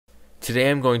Today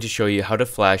I'm going to show you how to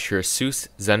flash your ASUS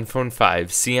Zenfone 5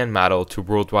 CN model to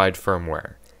worldwide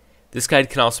firmware. This guide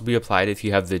can also be applied if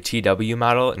you have the TW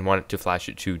model and want to flash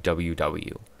it to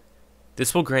WW.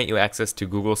 This will grant you access to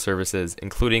Google services,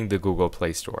 including the Google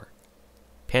Play Store.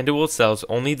 Pandawill sells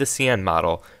only the CN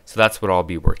model, so that's what I'll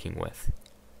be working with.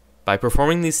 By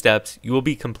performing these steps, you will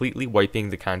be completely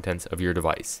wiping the contents of your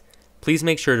device. Please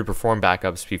make sure to perform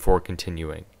backups before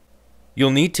continuing.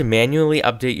 You'll need to manually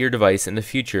update your device in the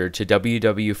future to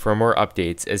WW Firmware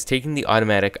updates, as taking the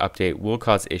automatic update will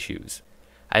cause issues.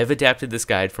 I have adapted this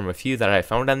guide from a few that I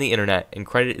found on the internet, and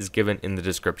credit is given in the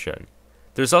description.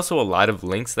 There's also a lot of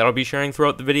links that I'll be sharing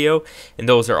throughout the video, and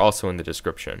those are also in the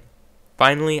description.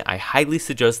 Finally, I highly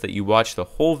suggest that you watch the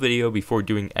whole video before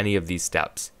doing any of these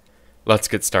steps. Let's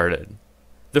get started.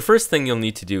 The first thing you'll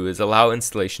need to do is allow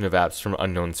installation of apps from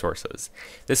unknown sources.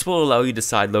 This will allow you to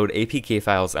sideload APK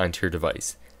files onto your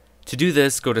device. To do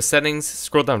this, go to Settings,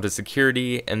 scroll down to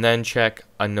Security, and then check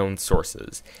Unknown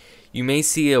Sources. You may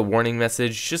see a warning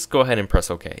message, just go ahead and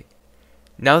press OK.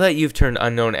 Now that you've turned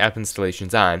unknown app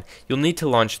installations on, you'll need to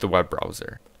launch the web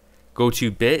browser. Go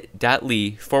to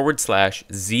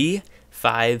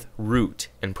bit.ly/z5root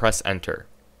and press Enter.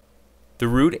 The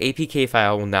root APK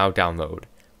file will now download.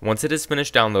 Once it is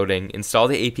finished downloading, install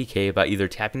the APK by either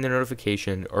tapping the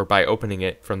notification or by opening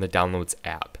it from the Downloads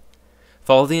app.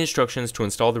 Follow the instructions to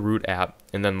install the root app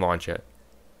and then launch it.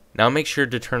 Now make sure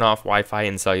to turn off Wi-Fi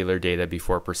and cellular data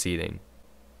before proceeding.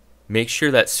 Make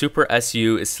sure that Super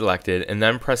SU is selected and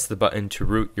then press the button to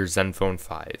root your Zenfone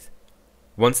 5.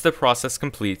 Once the process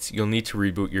completes, you'll need to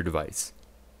reboot your device.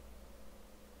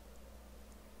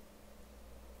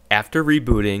 After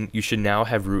rebooting, you should now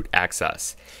have root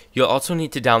access. You'll also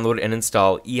need to download and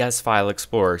install ES File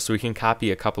Explorer so we can copy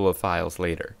a couple of files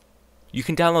later. You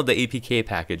can download the APK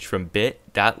package from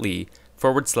bit.ly/ESF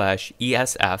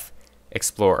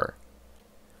Explorer.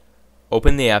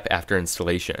 Open the app after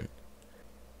installation.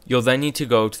 You'll then need to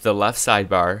go to the left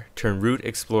sidebar, turn Root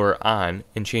Explorer on,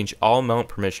 and change all mount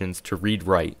permissions to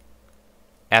read-write.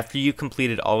 After you've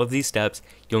completed all of these steps,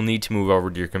 you'll need to move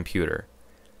over to your computer.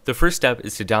 The first step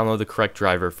is to download the correct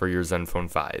driver for your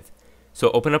Zenfone 5. So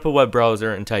open up a web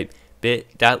browser and type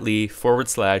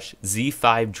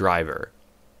bit.ly/z5driver.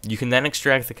 You can then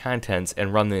extract the contents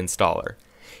and run the installer.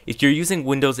 If you're using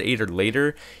Windows 8 or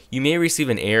later, you may receive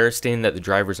an error stating that the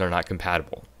drivers are not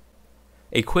compatible.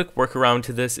 A quick workaround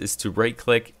to this is to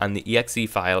right-click on the exe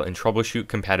file and troubleshoot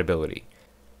compatibility.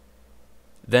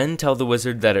 Then tell the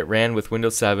wizard that it ran with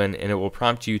Windows 7 and it will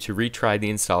prompt you to retry the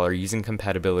installer using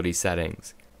compatibility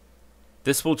settings.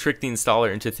 This will trick the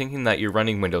installer into thinking that you're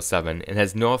running Windows 7 and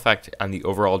has no effect on the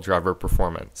overall driver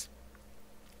performance.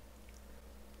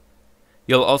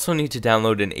 You'll also need to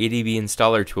download an ADB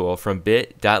installer tool from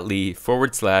bit.ly/adb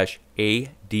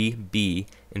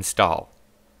install.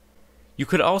 You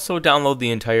could also download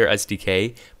the entire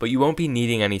SDK, but you won't be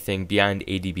needing anything beyond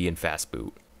ADB and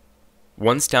fastboot.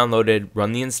 Once downloaded,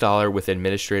 run the installer with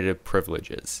administrative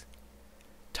privileges.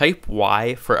 Type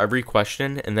Y for every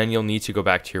question, and then you'll need to go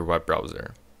back to your web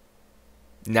browser.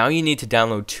 Now you need to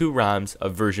download 2 ROMs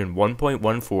of version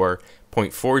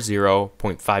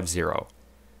 1.14.40.50.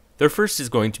 The first is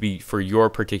going to be for your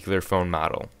particular phone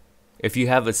model. If you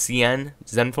have a CN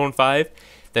Zenfone 5,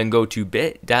 then go to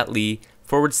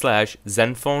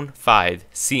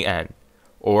bit.ly/Zenfone5CN.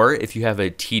 Or if you have a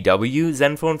TW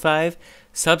Zenfone 5,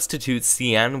 substitute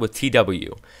CN with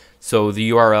TW. So the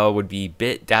URL would be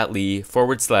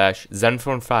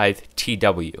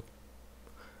bit.ly/Zenfone5TW.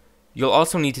 You'll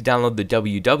also need to download the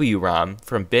WW-ROM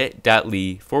from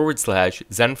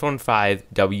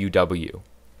bit.ly/Zenfone5WW.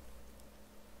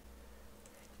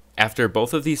 After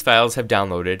both of these files have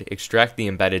downloaded, extract the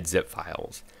embedded zip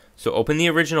files. So open the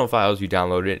original files you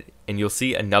downloaded and you'll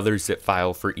see another zip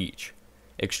file for each.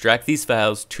 Extract these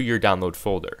files to your download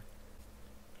folder.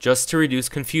 Just to reduce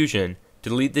confusion,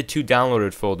 delete the 2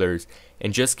 downloaded folders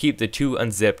and just keep the 2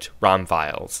 unzipped ROM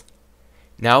files.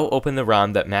 Now open the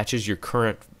ROM that matches your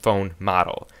current phone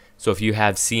model. So if you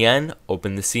have CN,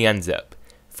 open the CN zip.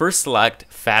 First select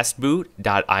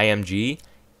fastboot.img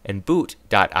and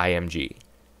boot.img.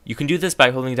 You can do this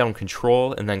by holding down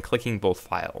Control and then clicking both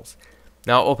files.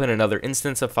 Now open another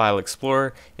instance of File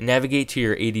Explorer and navigate to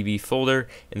your ADB folder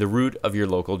in the root of your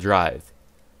local drive.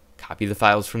 Copy the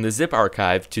files from the zip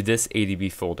archive to this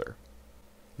ADB folder.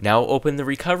 Now open the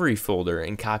recovery folder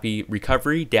and copy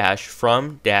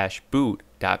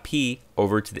recovery-from-boot.p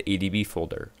over to the ADB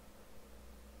folder.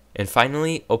 And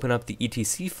finally, open up the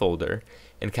etc folder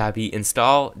and copy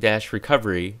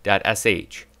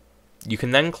install-recovery.sh. You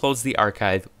can then close the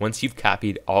archive once you've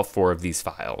copied all 4 of these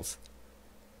files.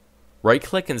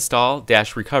 Right-click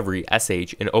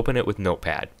install-recovery.sh and open it with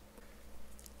Notepad.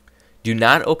 Do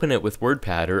not open it with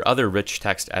WordPad or other rich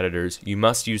text editors. You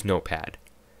must use Notepad.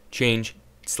 Change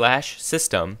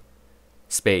 /system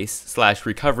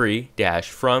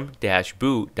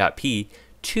 /recovery-from-boot.p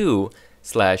to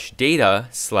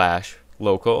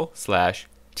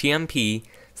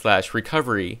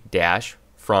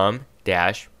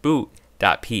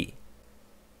 /data/local/tmp/recovery-from-boot.p.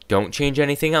 Don't change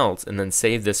anything else and then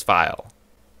save this file.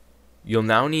 You'll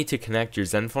now need to connect your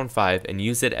Zenfone 5 and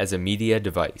use it as a media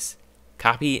device.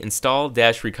 Copy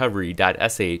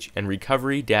install-recovery.sh and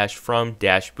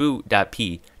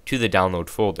recovery-from-boot.p to the download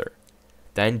folder.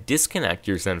 Then disconnect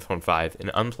your Zenfone 5 and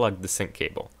unplug the sync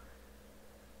cable.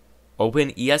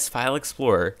 Open ES File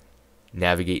Explorer,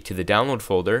 navigate to the download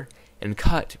folder, and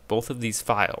cut both of these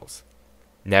files.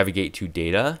 Navigate to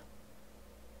Data,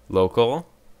 Local,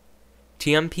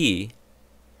 TMP,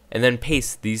 and then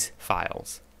paste these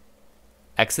files.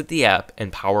 Exit the app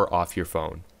and power off your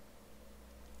phone.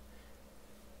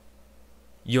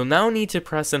 You'll now need to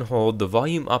press and hold the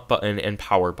volume up button and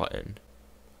power button.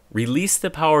 Release the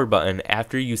power button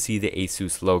after you see the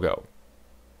ASUS logo.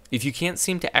 If you can't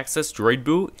seem to access Droid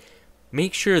Boot,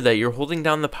 make sure that you're holding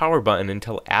down the power button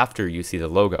until after you see the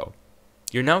logo.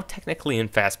 You're now technically in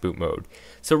fastboot mode,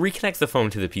 so reconnect the phone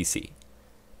to the PC.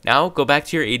 Now go back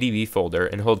to your ADB folder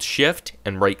and hold Shift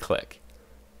and right click.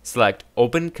 Select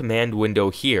Open Command Window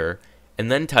here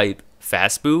and then type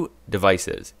fastboot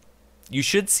devices. You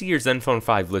should see your Zenfone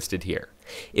 5 listed here.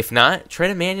 If not, try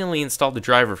to manually install the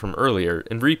driver from earlier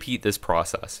and repeat this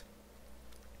process.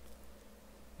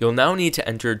 You'll now need to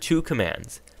enter two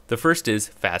commands. The first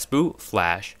is fastboot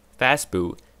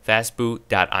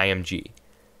fastboot.img.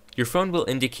 Your phone will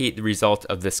indicate the result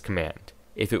of this command.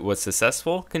 If it was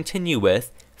successful, continue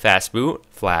with fastboot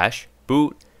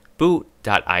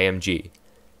boot.img.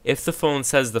 If the phone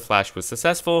says the flash was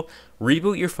successful,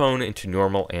 reboot your phone into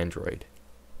normal Android.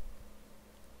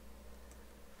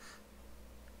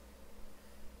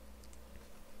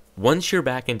 Once you're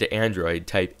back into Android,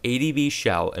 type ADB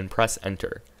shell and press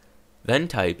enter. Then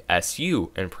type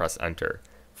SU and press enter.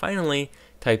 Finally,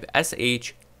 type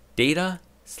sh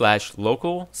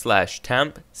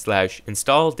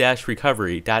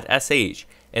data/local/temp/install-recovery.sh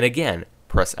and again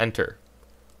press enter.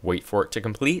 Wait for it to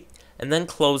complete and then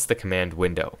close the command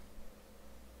window.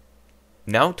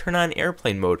 Now turn on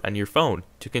airplane mode on your phone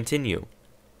to continue.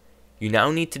 You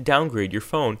now need to downgrade your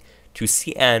phone to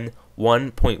CN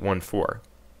 1.14.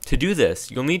 To do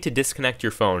this, you'll need to disconnect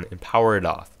your phone and power it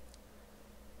off.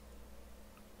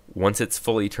 Once it's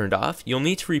fully turned off, you'll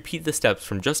need to repeat the steps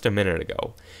from just a minute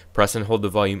ago. Press and hold the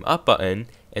volume up button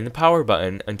and the power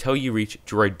button until you reach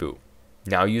Droid Boot.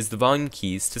 Now use the volume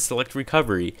keys to select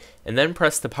recovery and then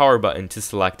press the power button to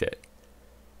select it.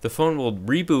 The phone will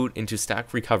reboot into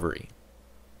stock recovery.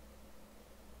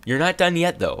 You're not done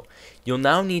yet though. You'll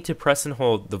now need to press and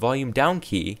hold the volume down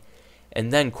key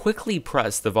and then quickly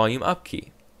press the volume up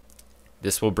key.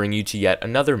 This will bring you to yet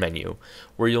another menu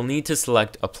where you'll need to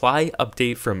select Apply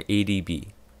Update from ADB.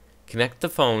 Connect the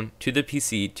phone to the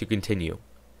PC to continue.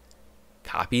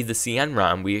 Copy the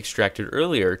cnrom we extracted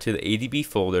earlier to the ADB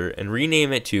folder and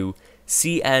rename it to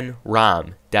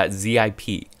cnrom.zip,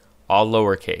 all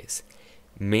lowercase.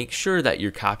 Make sure that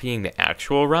you're copying the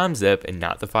actual ROM zip and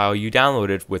not the file you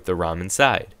downloaded with the ROM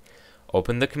inside.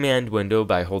 Open the command window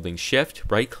by holding Shift,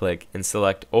 right-click, and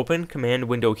select Open Command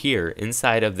Window here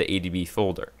inside of the ADB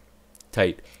folder.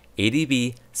 Type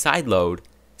ADB sideload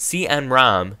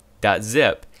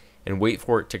cnrom.zip and wait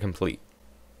for it to complete.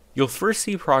 You'll first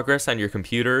see progress on your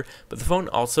computer, but the phone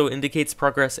also indicates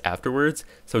progress afterwards,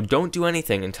 so don't do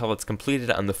anything until it's completed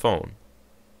on the phone.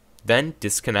 Then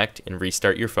disconnect and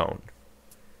restart your phone.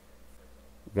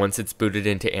 Once it's booted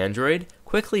into Android,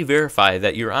 quickly verify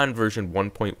that you're on version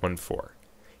 1.14.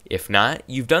 If not,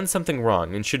 you've done something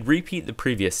wrong and should repeat the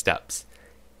previous steps.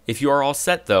 If you are all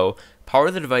set though,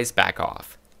 power the device back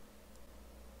off.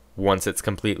 Once it's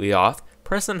completely off,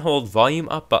 press and hold volume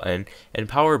up button and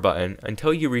power button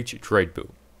until you reach Droid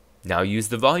Boot. Now use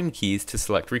the volume keys to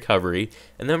select recovery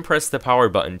and then press the power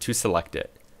button to select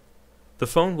it. The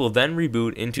phone will then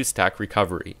reboot into stock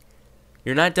recovery.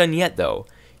 You're not done yet though.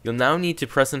 You'll now need to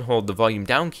press and hold the volume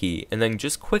down key and then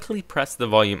just quickly press the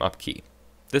volume up key.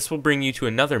 This will bring you to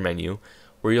another menu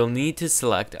where you'll need to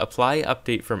select Apply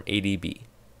Update from ADB.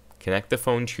 Connect the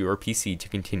phone to your PC to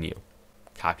continue.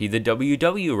 Copy the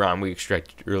WW-ROM we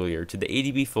extracted earlier to the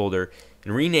ADB folder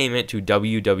and rename it to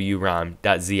wwrom.zip,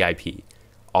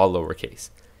 all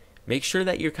lowercase. Make sure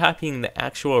that you're copying the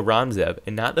actual ROM zip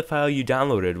and not the file you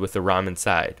downloaded with the ROM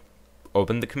inside.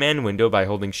 Open the command window by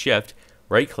holding Shift,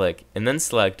 right-click, and then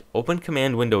select Open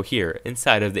Command Window here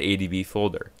inside of the ADB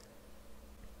folder.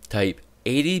 Type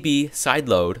ADB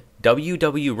sideload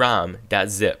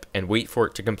wwrom.zip and wait for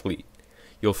it to complete.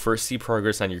 You'll first see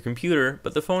progress on your computer,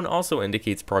 but the phone also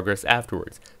indicates progress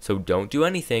afterwards, so don't do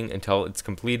anything until it's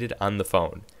completed on the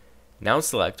phone. Now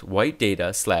select Wipe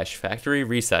Data / Factory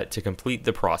Reset to complete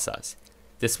the process.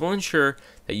 This will ensure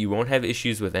that you won't have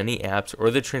issues with any apps or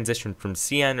the transition from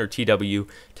CN or TW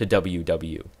to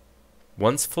WW.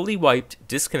 Once fully wiped,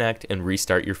 disconnect and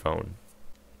restart your phone.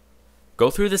 Go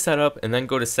through the setup and then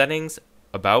go to Settings,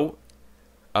 About,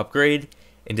 Upgrade,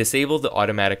 and disable the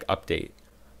automatic update.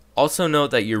 Also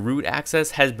note that your root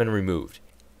access has been removed.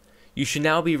 You should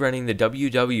now be running the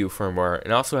WW firmware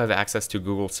and also have access to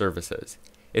Google services.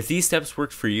 If these steps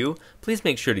worked for you, please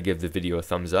make sure to give the video a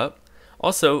thumbs up.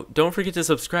 Also, don't forget to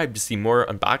subscribe to see more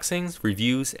unboxings,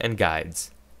 reviews, and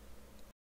guides.